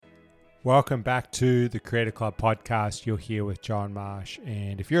Welcome back to the Creator Club podcast. You're here with John Marsh.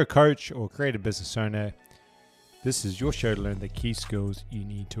 And if you're a coach or creative business owner, this is your show to learn the key skills you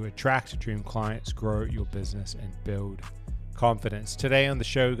need to attract dream clients, grow your business, and build confidence. Today on the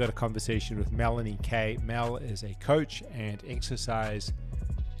show, we've got a conversation with Melanie Kay. Mel is a coach and exercise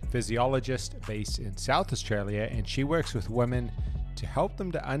physiologist based in South Australia, and she works with women to help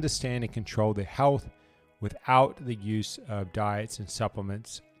them to understand and control their health without the use of diets and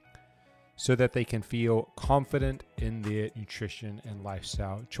supplements, so that they can feel confident in their nutrition and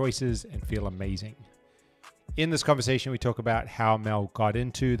lifestyle choices and feel amazing. In this conversation, we talk about how Mel got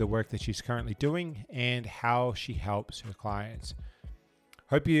into the work that she's currently doing and how she helps her clients.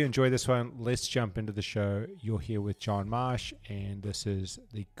 Hope you enjoy this one. Let's jump into the show. You're here with John Marsh, and this is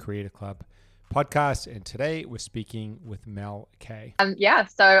the Creator Club podcast. And today we're speaking with Mel Kay.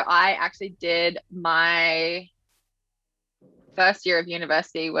 So I actually did my first year of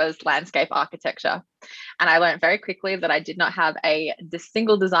university was landscape architecture. And I learned very quickly that I did not have a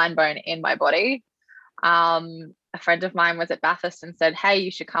single design bone in my body. A friend of mine was at Bathurst and said, hey,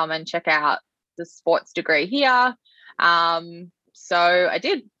 you should come and check out the sports degree here. So I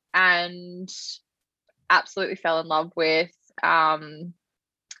did, and absolutely fell in love with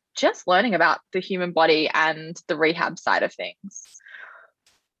just learning about the human body and the rehab side of things.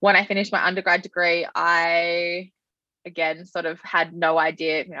 When I finished my undergrad degree, I again sort of had no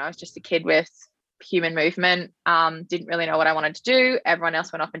idea. I was just a kid with human movement, didn't really know what I wanted to do. Everyone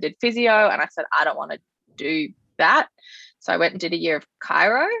else went off and did physio, and I said, I don't want to do that. So I went and did a year of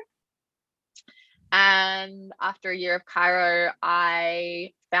chiro. And after a year of chiro,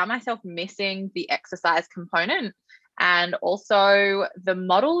 I found myself missing the exercise component. And also the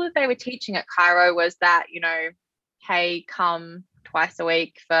model that they were teaching at chiro was that, hey, come twice a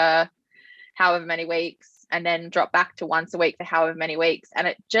week for however many weeks, and then drop back to once a week for however many weeks. And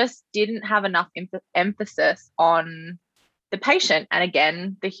it just didn't have enough emphasis on the patient and,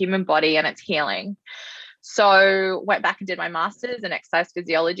 again, the human body and its healing. So went back and did my master's in exercise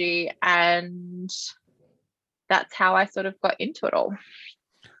physiology, and that's how I sort of got into it all.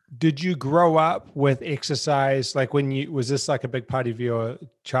 Did you grow up with exercise? Like was this like a big part of your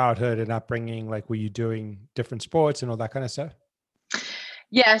childhood and upbringing? Like, were you doing different sports and all that kind of stuff?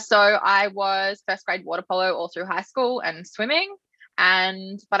 Yeah, so I was first grade water polo all through high school and swimming,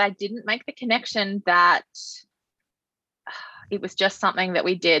 but I didn't make the connection that it was just something that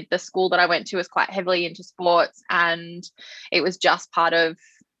we did. The school that I went to was quite heavily into sports, and it was just part of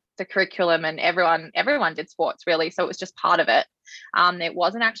the curriculum, and everyone did sports really, so it was just part of it. It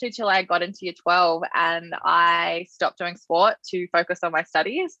wasn't actually till I got into year 12 and I stopped doing sport to focus on my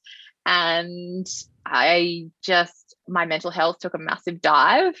studies, and my mental health took a massive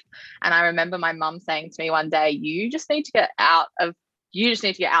dive. And I remember my mum saying to me one day, you just need to get outside.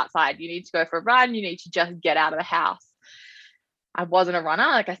 You need to go for a run. You need to just get out of the house. I wasn't a runner.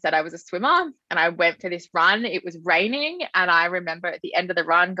 Like I said, I was a swimmer, and I went for this run. It was raining. And I remember at the end of the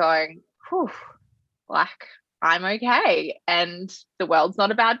run going, whew, like, I'm okay. And the world's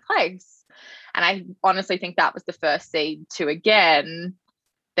not a bad place. And I honestly think that was the first seed to, again,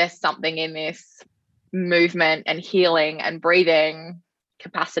 there's something in this movement and healing and breathing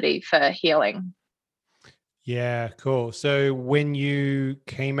capacity for healing. Yeah, cool. So when you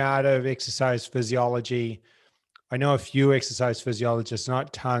came out of exercise physiology, I know a few exercise physiologists,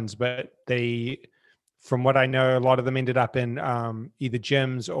 not tons, but from what I know, a lot of them ended up in either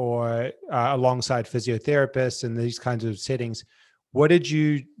gyms or alongside physiotherapists and these kinds of settings. What did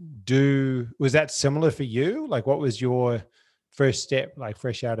you do? Was that similar for you? Like, what was your first step, like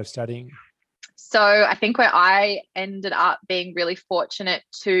fresh out of studying? So I think where I ended up being really fortunate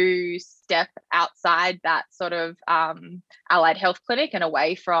to step outside that sort of allied health clinic and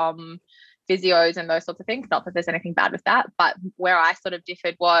away from physios and those sorts of things. Not that there's anything bad with that, but where I sort of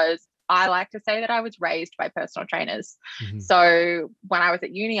differed was, I like to say that I was raised by personal trainers. Mm-hmm. So when I was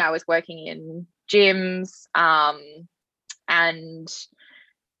at uni, I was working in gyms and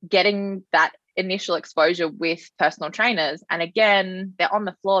getting that initial exposure with personal trainers. And again, they're on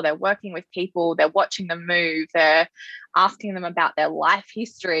the floor, they're working with people, they're watching them move, they're asking them about their life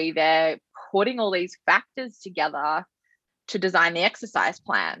history, they're putting all these factors together to design the exercise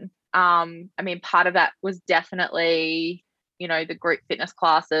plan. Part of that was definitely, the group fitness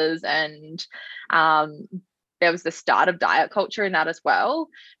classes, and there was the start of diet culture in that as well.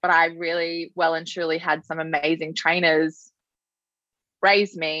 But I really well and truly had some amazing trainers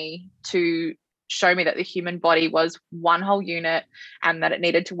raise me to show me that the human body was one whole unit and that it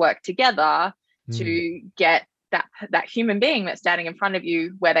needed to work together to get that human being that's standing in front of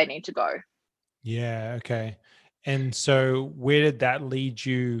you where they need to go. Yeah. Okay. And so where did that lead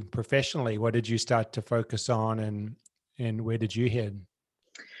you professionally? What did you start to focus on, and where did you head?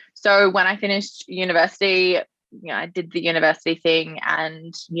 So when I finished university, I did the university thing,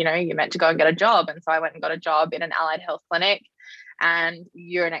 and you're meant to go and get a job. And so I went and got a job in an allied health clinic, and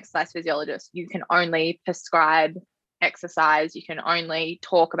you're an exercise physiologist. You can only prescribe exercise. You can only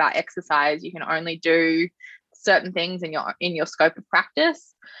talk about exercise. You can only do certain things in your scope of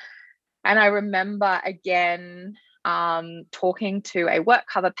practice. And I remember again talking to a work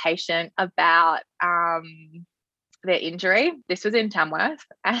cover patient about their injury. This was in Tamworth,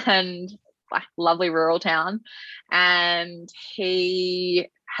 and like lovely rural town. And he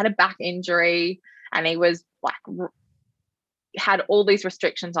had a back injury, and he was like had all these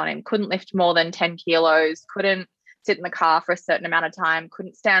restrictions on him. Couldn't lift more than 10 kilos, couldn't sit in the car for a certain amount of time,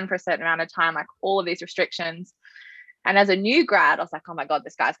 couldn't stand for a certain amount of time, like all of these restrictions. And as a new grad, I was like, oh my God,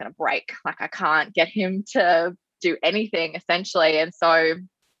 this guy's going to break. Like I can't get him to do anything essentially. And so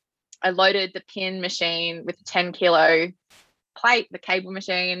I loaded the pin machine with a 10 kilo plate, the cable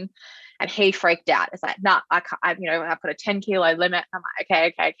machine, and he freaked out. It's like, nah, I can't, I've got a 10 kilo limit. I'm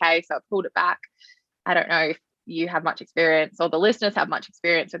like, okay. So I pulled it back. I don't know if you have much experience or the listeners have much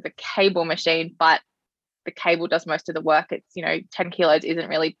experience with the cable machine, but the cable does most of the work. It's, 10 kilos isn't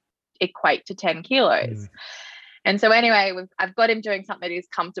really equate to 10 kilos. And so anyway, I've got him doing something that he's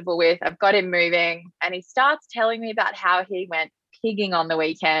comfortable with. I've got him moving, and he starts telling me about how he went pigging on the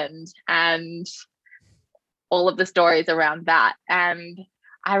weekend and all of the stories around that. And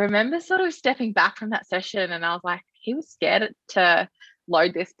I remember sort of stepping back from that session, and I was like, he was scared to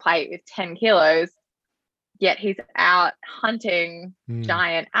load this plate with 10 kilos, yet he's out hunting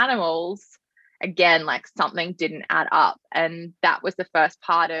giant animals. Again, like something didn't add up. And that was the first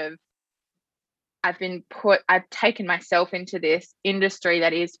part of, I've taken myself into this industry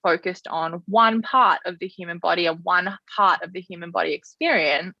that is focused on one part of the human body and one part of the human body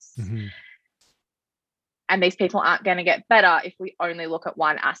experience. Mm-hmm. And these people aren't going to get better if we only look at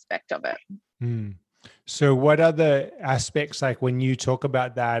one aspect of it. So what other aspects, like when you talk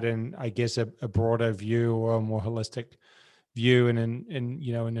about that, and I guess a broader view or a more holistic view, and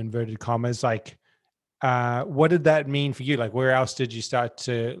in inverted commas, like, what did that mean for you? Like, where else did you start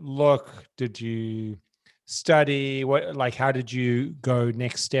to look? Did you study? How did you go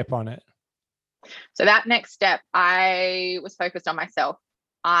next step on it? So that next step, I was focused on myself.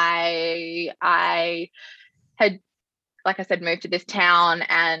 I had, like I said, moved to this town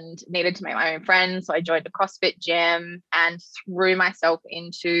and needed to make my own friends. So I joined a CrossFit gym and threw myself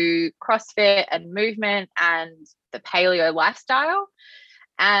into CrossFit and movement and the paleo lifestyle.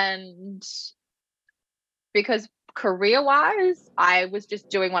 And because career-wise, I was just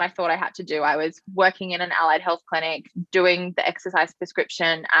doing what I thought I had to do. I was working in an allied health clinic, doing the exercise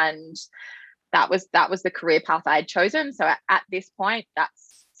prescription, and that was the career path I had chosen. So at this point,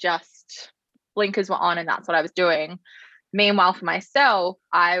 that's just blinkers were on, and that's what I was doing. Meanwhile, for myself,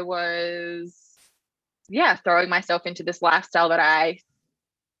 I was, throwing myself into this lifestyle that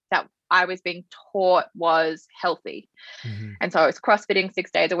I was being taught was healthy. Mm-hmm. And so I was CrossFitting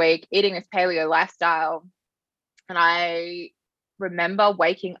 6 days a week, eating this paleo lifestyle. And I remember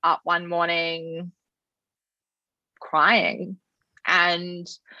waking up one morning crying, and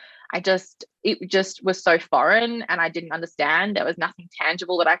it just was so foreign, and I didn't understand. There was nothing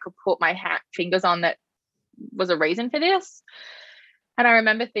tangible that I could put my fingers on that was a reason for this. And I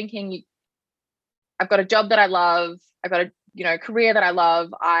remember thinking, I've got a job that I love. I've got a career that I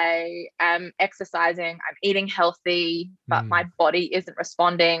love. I am exercising. I'm eating healthy, but my body isn't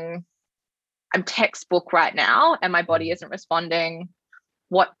responding. I'm textbook right now, and my body isn't responding.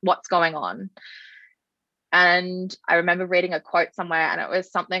 What's going on? And I remember reading a quote somewhere, and it was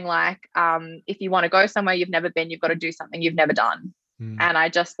something like, if you want to go somewhere you've never been, you've got to do something you've never done. And I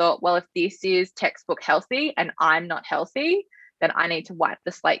just thought, well, if this is textbook healthy and I'm not healthy, then I need to wipe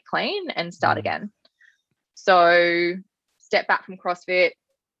the slate clean and start again. So step back from CrossFit,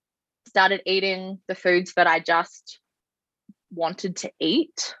 started eating the foods that I just wanted to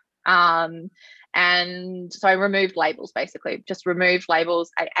eat. And so I removed labels, basically, just removed labels.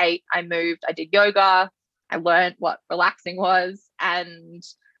 I ate, I moved, I did yoga. I learned what relaxing was, and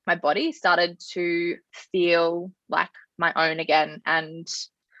my body started to feel like my own again. And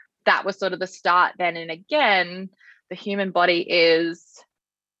that was sort of the start then. And again, the human body is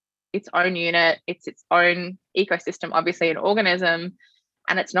its own unit. It's its own ecosystem, obviously an organism,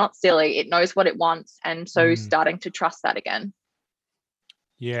 and it's not silly. It knows what it wants. And so starting to trust that again.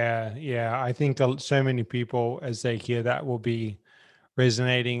 Yeah. I think so many people, as they hear that, will be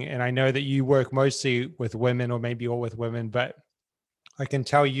resonating. And I know that you work mostly with women, or maybe all with women, but I can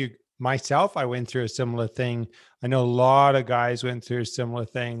tell you myself, I went through a similar thing. I know a lot of guys went through a similar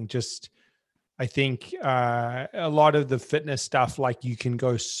thing. Just, I think a lot of the fitness stuff, like you can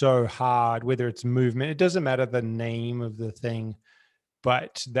go so hard, whether it's movement, it doesn't matter the name of the thing,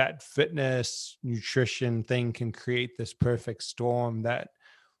 but that fitness nutrition thing can create this perfect storm that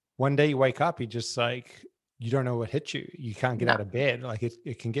one day you wake up, you just like, you don't know what hit you. You can't get No. out of bed. Like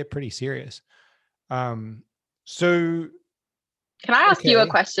it can get pretty serious. So Can I ask you a okay.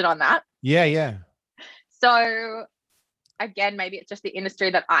 question on that? Yeah. So again, maybe it's just the industry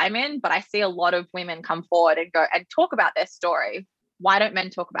that I'm in, but I see a lot of women come forward and go and talk about their story. Why don't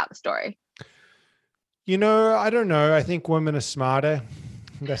men talk about the story? I don't know. I think women are smarter.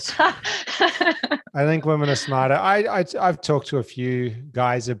 I think women are smarter. I've talked to a few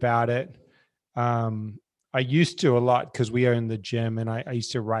guys about it. I used to a lot because we own the gym, and I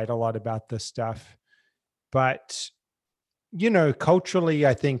used to write a lot about this stuff. But culturally,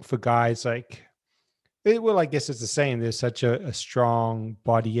 I think for guys, like, I guess it's the same. There's such a strong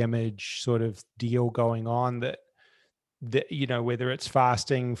body image sort of deal going on that whether it's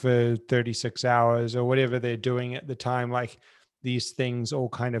fasting for 36 hours or whatever they're doing at the time, like these things all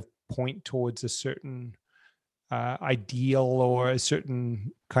kind of point towards a certain ideal or a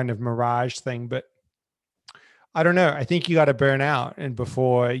certain kind of mirage thing. But I don't know. I think you got to burn out, and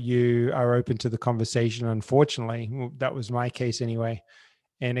before you are open to the conversation, unfortunately, that was my case anyway.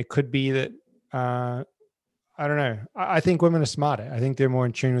 And it could be that, I don't know. I think women are smarter. I think they're more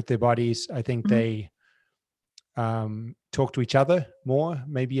in tune with their bodies. I think they talk to each other more,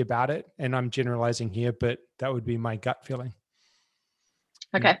 maybe about it. And I'm generalizing here, but that would be my gut feeling.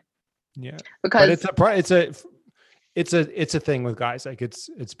 Okay. Yeah. Because it's a thing with guys. Like it's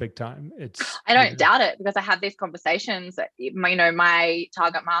big time. I don't doubt it, because I have these conversations that, my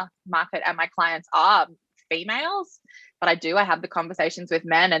target market and my clients are females, but I have the conversations with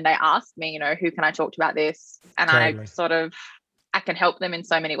men, and they ask me, who can I talk to about this? And totally. I can help them in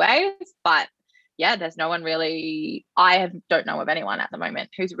so many ways, but yeah, there's no one really, don't know of anyone at the moment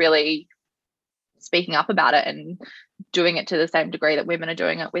who's really speaking up about it and doing it to the same degree that women are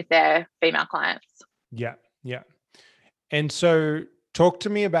doing it with their female clients. Yeah. And so talk to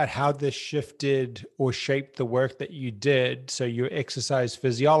me about how this shifted or shaped the work that you did. So you're exercise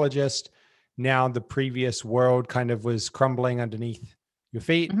physiologist. Now the previous world kind of was crumbling underneath your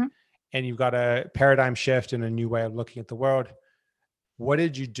feet, and you've got a paradigm shift and a new way of looking at the world. What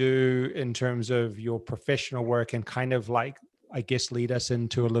did you do in terms of your professional work, and kind of like, I guess, lead us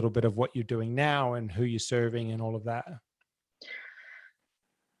into a little bit of what you're doing now and who you're serving and all of that?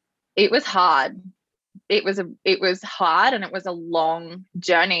 It was hard. It was hard, and it was a long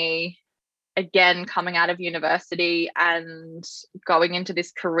journey, again, coming out of university and going into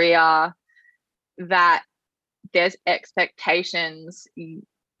this career that there's expectations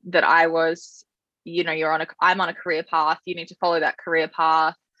that I was, I'm on a career path. You need to follow that career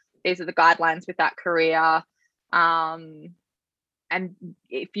path. These are the guidelines with that career. And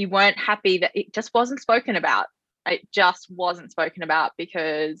if you weren't happy, that it just wasn't spoken about. It just wasn't spoken about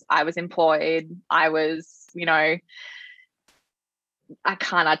because I was employed. I was, I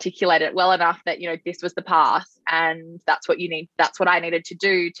can't articulate it well enough that, this was the path, and that's what you need. That's what I needed to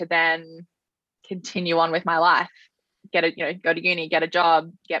do to then continue on with my life, go to uni, get a job,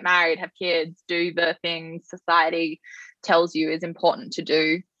 get married, have kids, do the things society tells you is important to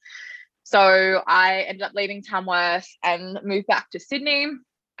do. So I ended up leaving Tamworth and moved back to Sydney.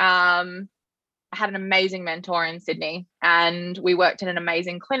 I had an amazing mentor in Sydney, and we worked in an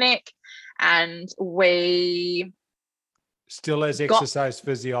amazing clinic, and we still as exercise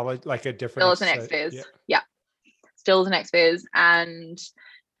physiology, like a different still as an ex-phys. Yeah. Still as an ex-phys.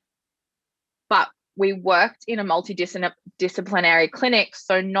 But we worked in a multidisciplinary clinic.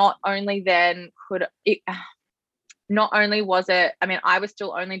 So not only was it, I was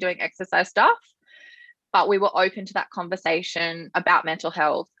still only doing exercise stuff, but we were open to that conversation about mental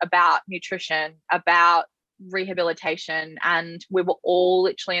health, about nutrition, about rehabilitation, and we were all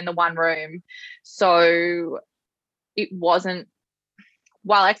literally in the one room. So it wasn't,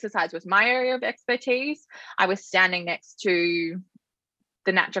 while exercise was my area of expertise, I was standing next to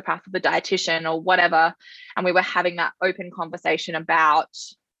the naturopath or the dietitian or whatever, and we were having that open conversation about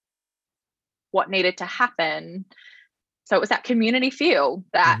what needed to happen. So it was that community feel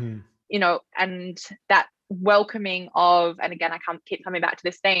that, and that welcoming of, and again, I keep coming back to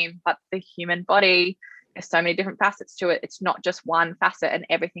this theme, but the human body, there's so many different facets to it. It's not just one facet, and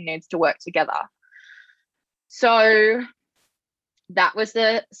everything needs to work together. So that was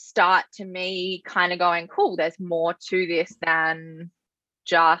the start to me kind of going, cool, there's more to this than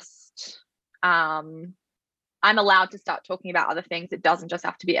just I'm allowed to start talking about other things. It doesn't just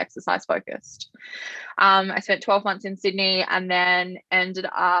have to be exercise focused. I spent 12 months in Sydney and then ended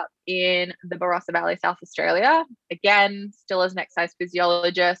up in the Barossa Valley, South Australia. Again, still as an exercise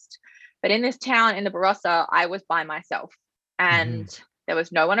physiologist. But in this town in the Barossa, I was by myself and there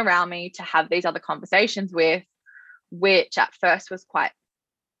was no one around me to have these other conversations with, which at first was quite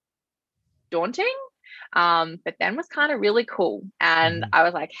daunting. But then was kind of really cool. And I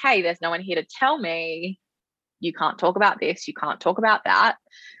was like, hey, there's no one here to tell me you can't talk about this, you can't talk about that.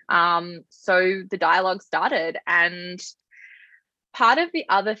 So the dialogue started. And part of the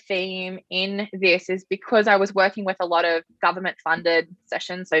other theme in this is because I was working with a lot of government funded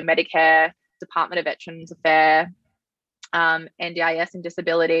sessions, so Medicare, Department of Veterans Affairs, NDIS and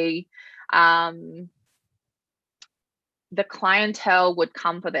disability. The clientele would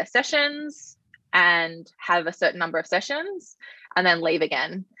come for their sessions and have a certain number of sessions and then leave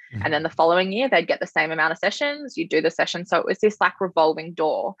again. And then the following year, they'd get the same amount of sessions. You do the session. So it was this like revolving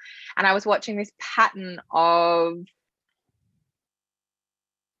door. And I was watching this pattern of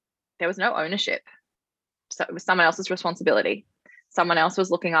there was no ownership. So it was someone else's responsibility. Someone else was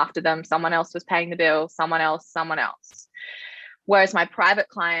looking after them. Someone else was paying the bill. Someone else. Whereas my private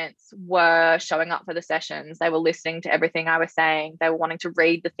clients were showing up for the sessions. They were listening to everything I was saying. They were wanting to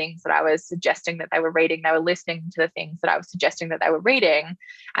read the things that I was suggesting that they were reading. They were listening to the things that I was suggesting that they were reading.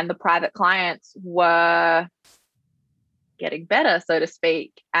 And the private clients were getting better, so to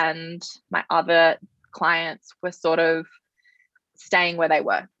speak. And my other clients were sort of staying where they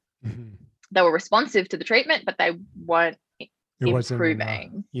were. They were responsive to the treatment, but they weren't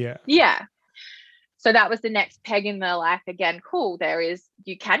improving. Yeah. So that was the next peg in the like, again, cool.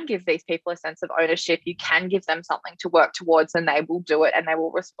 You can give these people a sense of ownership. You can give them something to work towards and they will do it and they will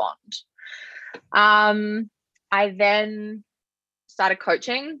respond. I then started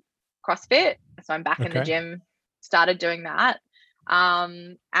coaching CrossFit. So I'm back in the gym, started doing that.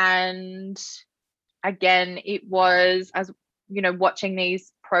 And again, it was, as you know, watching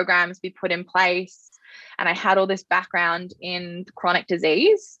these programs be put in place. And I had all this background in chronic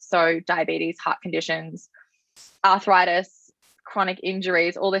disease, so diabetes, heart conditions, arthritis, chronic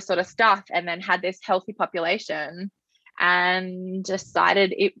injuries, all this sort of stuff, and then had this healthy population and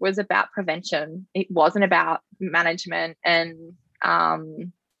decided it was about prevention. It wasn't about management, and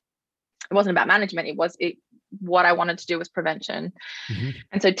what I wanted to do was prevention.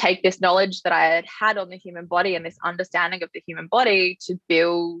 And so take this knowledge that I had on the human body and this understanding of the human body to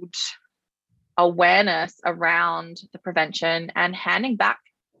build awareness around the prevention and handing back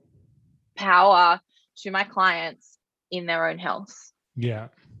power to my clients in their own health. Yeah.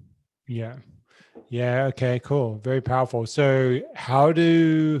 Okay, cool. Very powerful. So how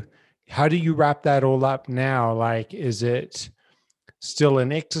do you wrap that all up now? Like, is it still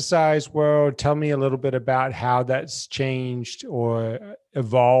an exercise world? Tell me a little bit about how that's changed or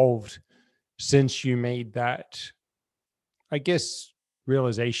evolved since you made that, I guess,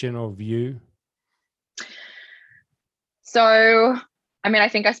 realization or view. So, I mean, I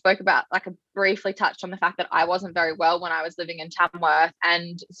think I spoke about, like, I briefly touched on the fact that I wasn't very well when I was living in Tamworth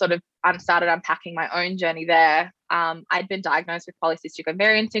and sort of started unpacking my own journey there. I'd been diagnosed with polycystic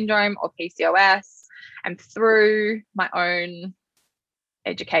ovarian syndrome or PCOS, and through my own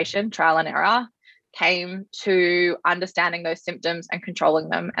education, trial and error, came to understanding those symptoms and controlling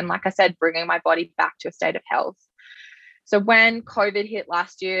them. And like I said, bringing my body back to a state of health. So when COVID hit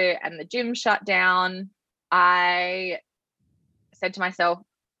last year and the gym shut down, I said to myself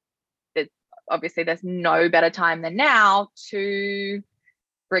that obviously there's no better time than now to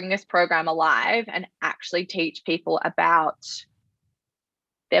bring this program alive and actually teach people about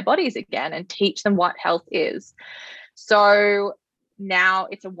their bodies again and teach them what health is. So now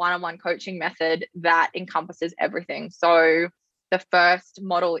it's a one-on-one coaching method that encompasses everything. So the first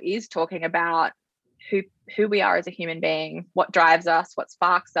model is talking about who we are as a human being, what drives us, what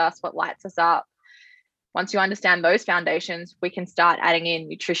sparks us, what lights us up. Once you understand those foundations, we can start adding in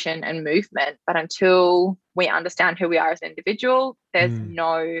nutrition and movement. But until we understand who we are as an individual, there's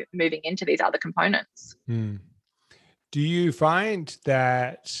no moving into these other components. Do you find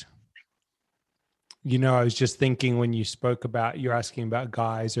that, you know, I was just thinking when you spoke about, you're asking about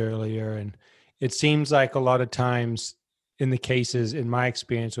guys earlier, and it seems like a lot of times in the cases, in my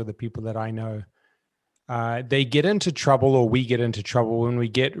experience with the people that I know, they get into trouble, or we get into trouble when we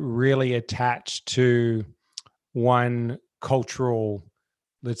get really attached to one cultural,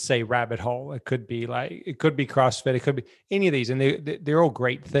 let's say, rabbit hole. It could be CrossFit, it could be any of these, and they're all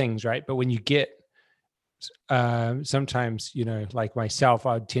great things, right? But when you get sometimes, you know, like myself,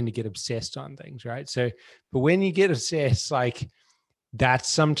 I would tend to get obsessed on things, right? So, but when you get obsessed, like, that's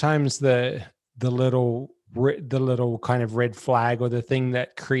sometimes the little the little kind of red flag or the thing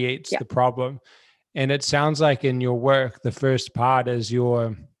that creates Yeah. the problem. And it sounds like in your work, the first part is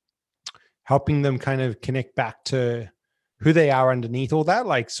you're helping them kind of connect back to who they are underneath all that,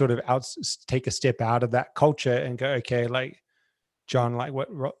 like sort of take a step out of that culture and go, okay, like John, like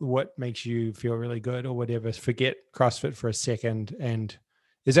what makes you feel really good or whatever, forget CrossFit for a second. And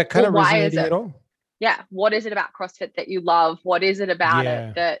is that kind of resonating at all? Yeah. What is it about CrossFit that you love? What is it about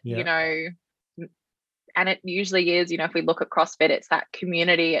it that, you know, and it usually is, you know, if we look at CrossFit, it's that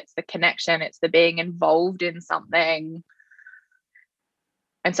community, it's the connection, it's the being involved in something.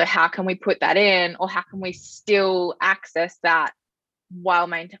 And so how can we put that in, or how can we still access that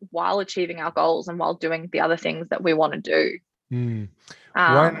while achieving our goals and while doing the other things that we want to do?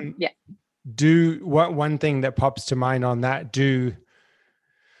 One thing that pops to mind on that,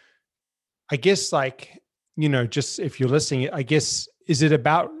 I guess, like, you know, just if you're listening, I guess, is it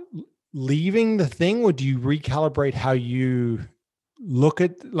about leaving the thing, or do you recalibrate how you look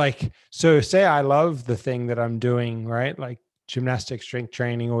at, like, so say I love the thing that I'm doing, right? Like gymnastics, strength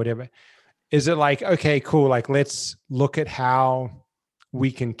training or whatever. Is it like, okay, cool. Like, let's look at how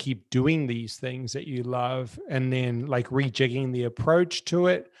we can keep doing these things that you love, and then like rejigging the approach to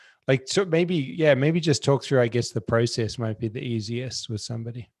it. Like, so maybe just talk through, I guess the process might be the easiest with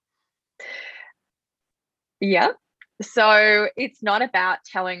somebody. Yeah. So it's not about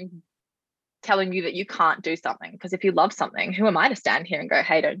telling you that you can't do something, because if you love something, who am I to stand here and go,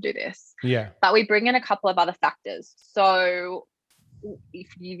 hey, don't do this? Yeah. But we bring in a couple of other factors. So if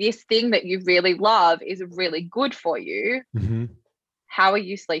this thing that you really love is really good for you, how are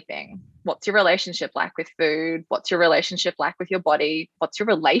you sleeping? What's your relationship like with food? What's your relationship like with your body? What's your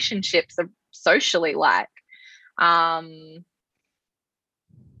relationships socially like?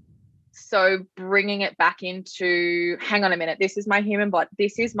 So bringing it back into, hang on a minute, this is my human body.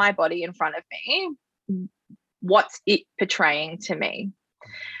 This is my body in front of me. What's it portraying to me?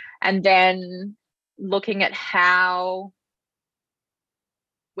 And then looking at how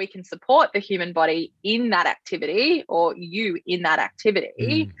we can support the human body in that activity, or you in that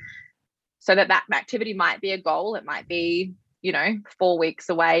activity, so that activity might be a goal. It might be, you know, 4 weeks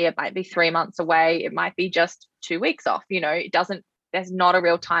away. It might be 3 months away. It might be just 2 weeks off. You know, there's not a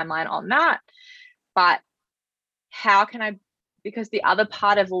real timeline on that. But how can I, because the other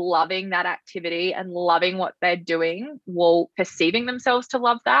part of loving that activity and loving what they're doing, perceiving themselves to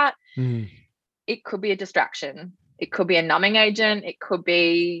love that, it could be a distraction. It could be a numbing agent. It could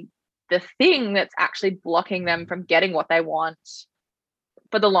be the thing that's actually blocking them from getting what they want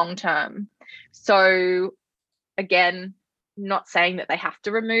for the long term. So again, not saying that they have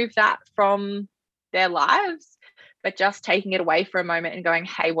to remove that from their lives, but just taking it away for a moment and going,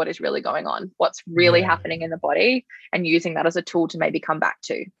 hey, what is really going on? What's really happening in the body? And using that as a tool to maybe come back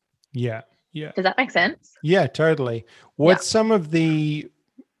to. Yeah. Yeah. Does that make sense? Yeah, totally. What's some of the,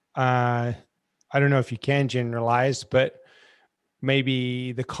 I don't know if you can generalize, but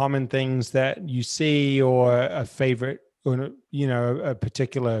maybe the common things that you see, or a favorite, or, you know, a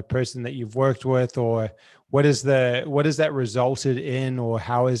particular person that you've worked with, or what is that resulted in, or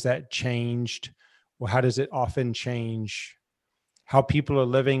how has that changed, or how does it often change how people are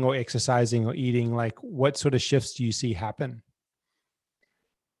living or exercising or eating? Like, what sort of shifts do you see happen?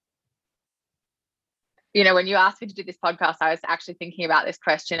 You know, when you asked me to do this podcast, I was actually thinking about this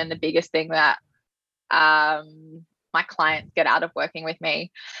question, and the biggest thing that my clients get out of working with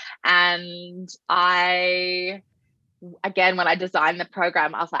me. And again, when I designed the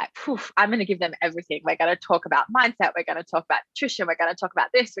program, I was like, I'm going to give them everything. We're going to talk about mindset. We're going to talk about nutrition. We're going to talk about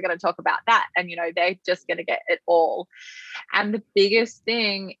this. We're going to talk about that. And, you know, they're just going to get it all. And the biggest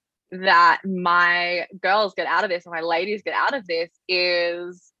thing that my girls get out of this, and my ladies get out of this,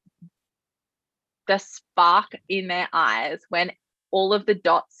 is the spark in their eyes when all of the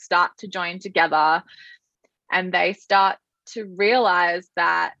dots start to join together, and they start to realize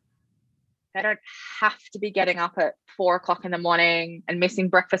that they don't have to be getting up at 4 o'clock in the morning and missing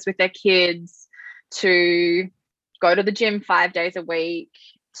breakfast with their kids to go to the gym 5 days a week,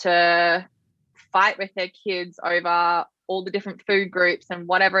 to fight with their kids over all the different food groups and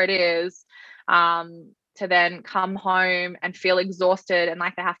whatever it is, to then come home and feel exhausted and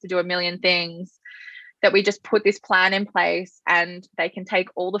like they have to do a million things. That we just put this plan in place, and they can take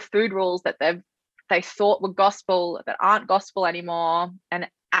all the food rules that they thought were gospel that aren't gospel anymore, and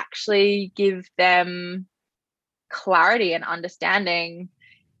actually give them clarity and understanding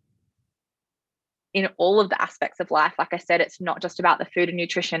in all of the aspects of life. Like I said, it's not just about the food and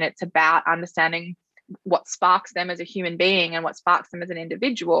nutrition. It's about understanding what sparks them as a human being and what sparks them as an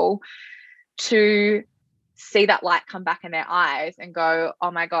individual, to see that light come back in their eyes and go,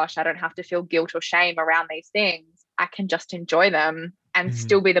 oh my gosh, I don't have to feel guilt or shame around these things. I can just enjoy them and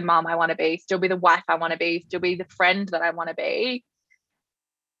still be the mom I want to be, still be the wife I want to be, still be the friend that I want to be,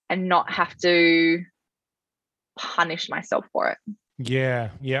 and not have to punish myself for it. Yeah.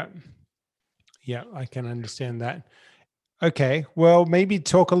 I can understand that. Okay. Well, maybe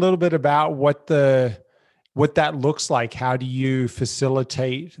talk a little bit about what that looks like. How do you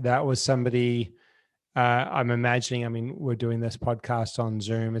facilitate that with somebody? I'm imagining, I mean, we're doing this podcast on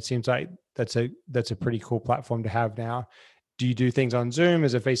Zoom. It seems like that's a pretty cool platform to have now. Do you do things on Zoom?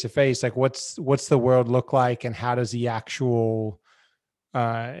 Is it face to face? Like what's the world look like, and how does the actual,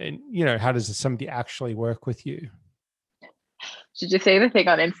 how does somebody actually work with you? Did you see the thing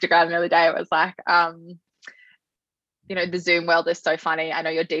on Instagram the other day? It was like, the Zoom world is so funny. I know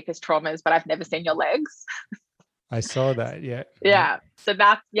your deepest traumas, but I've never seen your legs. I saw that. Yeah. Yeah. So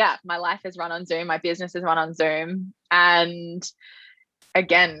my life is run on Zoom. My business is run on Zoom. And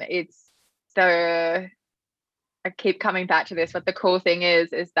again, I keep coming back to this, but the cool thing is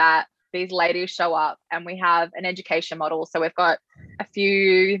that these ladies show up and we have an education model. So we've got a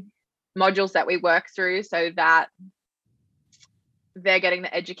few modules that we work through so that they're getting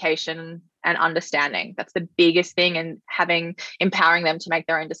the education and understanding. That's the biggest thing. And empowering them to make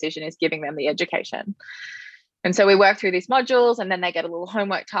their own decision is giving them the education. And so we work through these modules, and then they get a little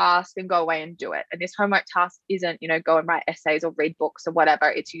homework task and go away and do it. And this homework task isn't, go and write essays or read books or whatever.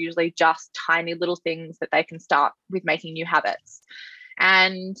 It's usually just tiny little things that they can start with making new habits.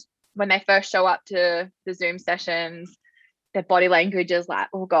 And when they first show up to the Zoom sessions, their body language is like,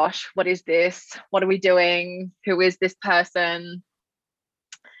 oh gosh, what is this? What are we doing? Who is this person?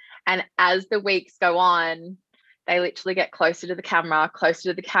 And as the weeks go on, they literally get closer to the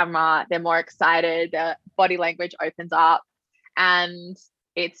camera. They're more excited. Their body language opens up. And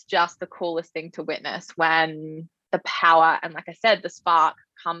it's just the coolest thing to witness when the power and, like I said, the spark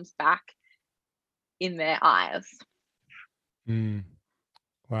comes back in their eyes.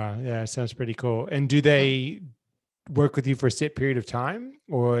 Wow. Yeah, sounds pretty cool. And do they work with you for a set period of time,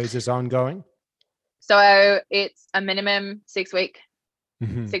 or is this ongoing? So it's a minimum 6 week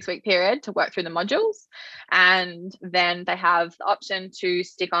period to work through the modules. And then they have the option to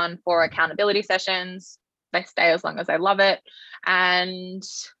stick on for accountability sessions. They stay as long as they love it. And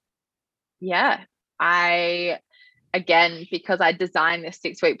yeah, because I designed this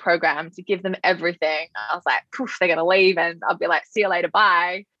 6 week program to give them everything, I was like, poof, they're going to leave and I'll be like, see you later,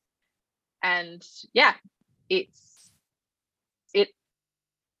 bye. And yeah,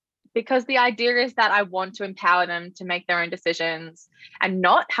 because the idea is that I want to empower them to make their own decisions and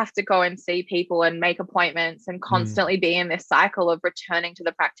not have to go and see people and make appointments and constantly be in this cycle of returning to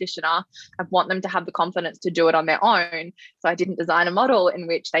the practitioner. I want them to have the confidence to do it on their own. So I didn't design a model in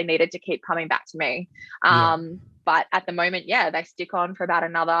which they needed to keep coming back to me. But at the moment, they stick on for about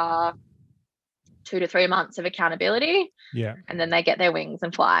another 2 to 3 months of accountability. Yeah. And then they get their wings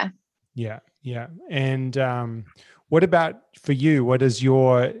and fly. Yeah. Yeah. And, what about for you?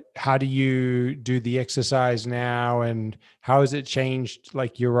 How do you do the exercise now, and how has it changed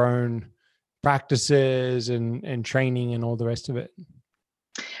like your own practices and training and all the rest of it?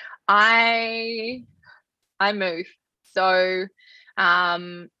 I move. So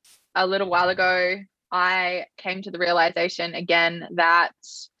a little while ago, I came to the realization again that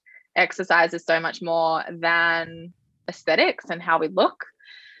exercise is so much more than aesthetics and how we look.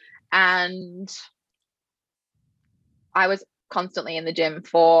 And I was constantly in the gym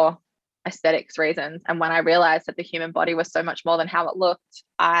for aesthetics reasons. And when I realized that the human body was so much more than how it looked,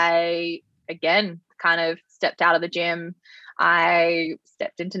 I, again, kind of stepped out of the gym. I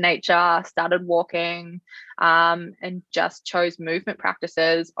stepped into nature, started walking, and just chose movement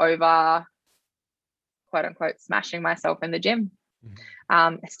practices over, quote unquote, smashing myself in the gym.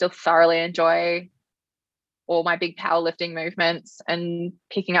 I still thoroughly enjoy all my big powerlifting movements and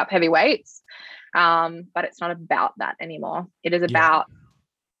picking up heavy weights. But it's not about that anymore. It is about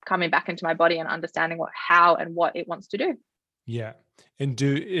coming back into my body and understanding how and what it wants to do. Yeah. And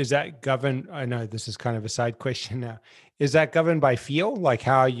is that governed? I know this is kind of a side question now. Is that governed by feel, like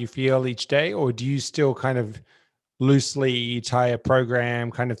how you feel each day, or do you still kind of loosely tie a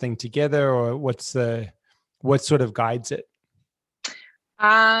program kind of thing together, or what sort of guides it?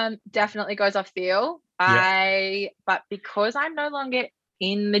 Definitely goes off feel. But because I'm no longer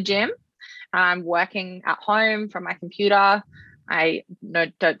in the gym, I'm working at home from my computer. I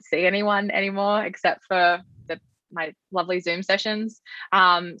don't see anyone anymore except for my lovely Zoom sessions.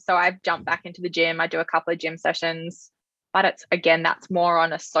 So I've jumped back into the gym. I do a couple of gym sessions, but that's more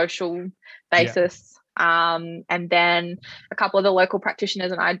on a social basis. And then a couple of the local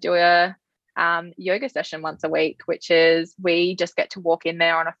practitioners and I do a yoga session once a week, which is we just get to walk in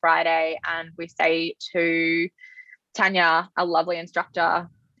there on a Friday and we say to Tanya, a lovely instructor,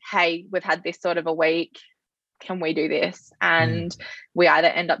 hey, we've had this sort of a week. Can we do this? And we either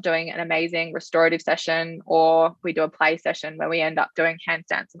end up doing an amazing restorative session or we do a play session where we end up doing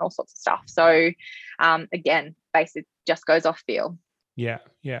handstands and all sorts of stuff. So again, basically just goes off feel. Yeah.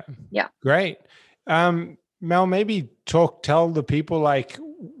 Great. Mel, maybe tell the people like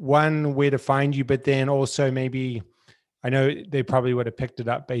one, where to find you, but then also maybe, I know they probably would have picked it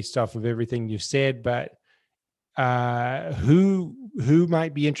up based off of everything you've said, but who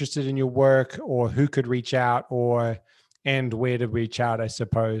might be interested in your work, or who could reach out, and where to reach out, I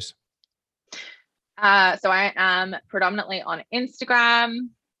suppose. So I am predominantly on Instagram,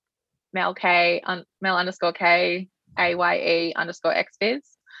 Mel K, Mel _ K AYE _ XBiz.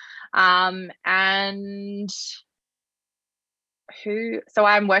 And so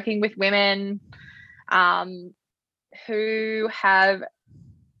I'm working with women who have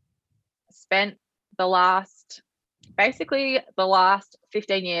spent the last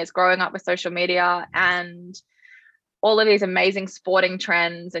 15 years growing up with social media and all of these amazing sporting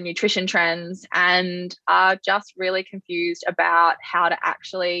trends and nutrition trends, and are just really confused about how to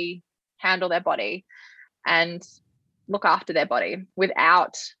actually handle their body and look after their body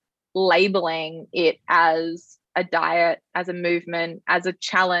without labeling it as a diet, as a movement, as a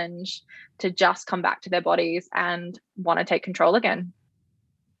challenge, to just come back to their bodies and want to take control again.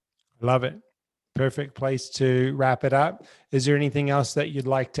 Love it. Perfect place to wrap it up. Is there anything else that you'd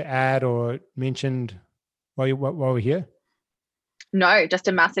like to add or mentioned while we're here? No, just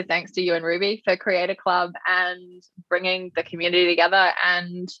a massive thanks to you and Ruby for Creator Club and bringing the community together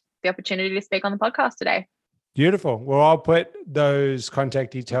and the opportunity to speak on the podcast today. Beautiful. Well, I'll put those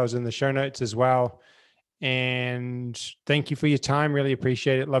contact details in the show notes as well. And thank you for your time. Really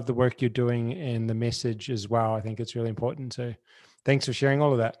appreciate it. Love the work you're doing and the message as well. I think it's really important. So thanks for sharing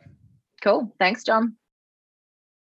all of that. Cool. Thanks, John.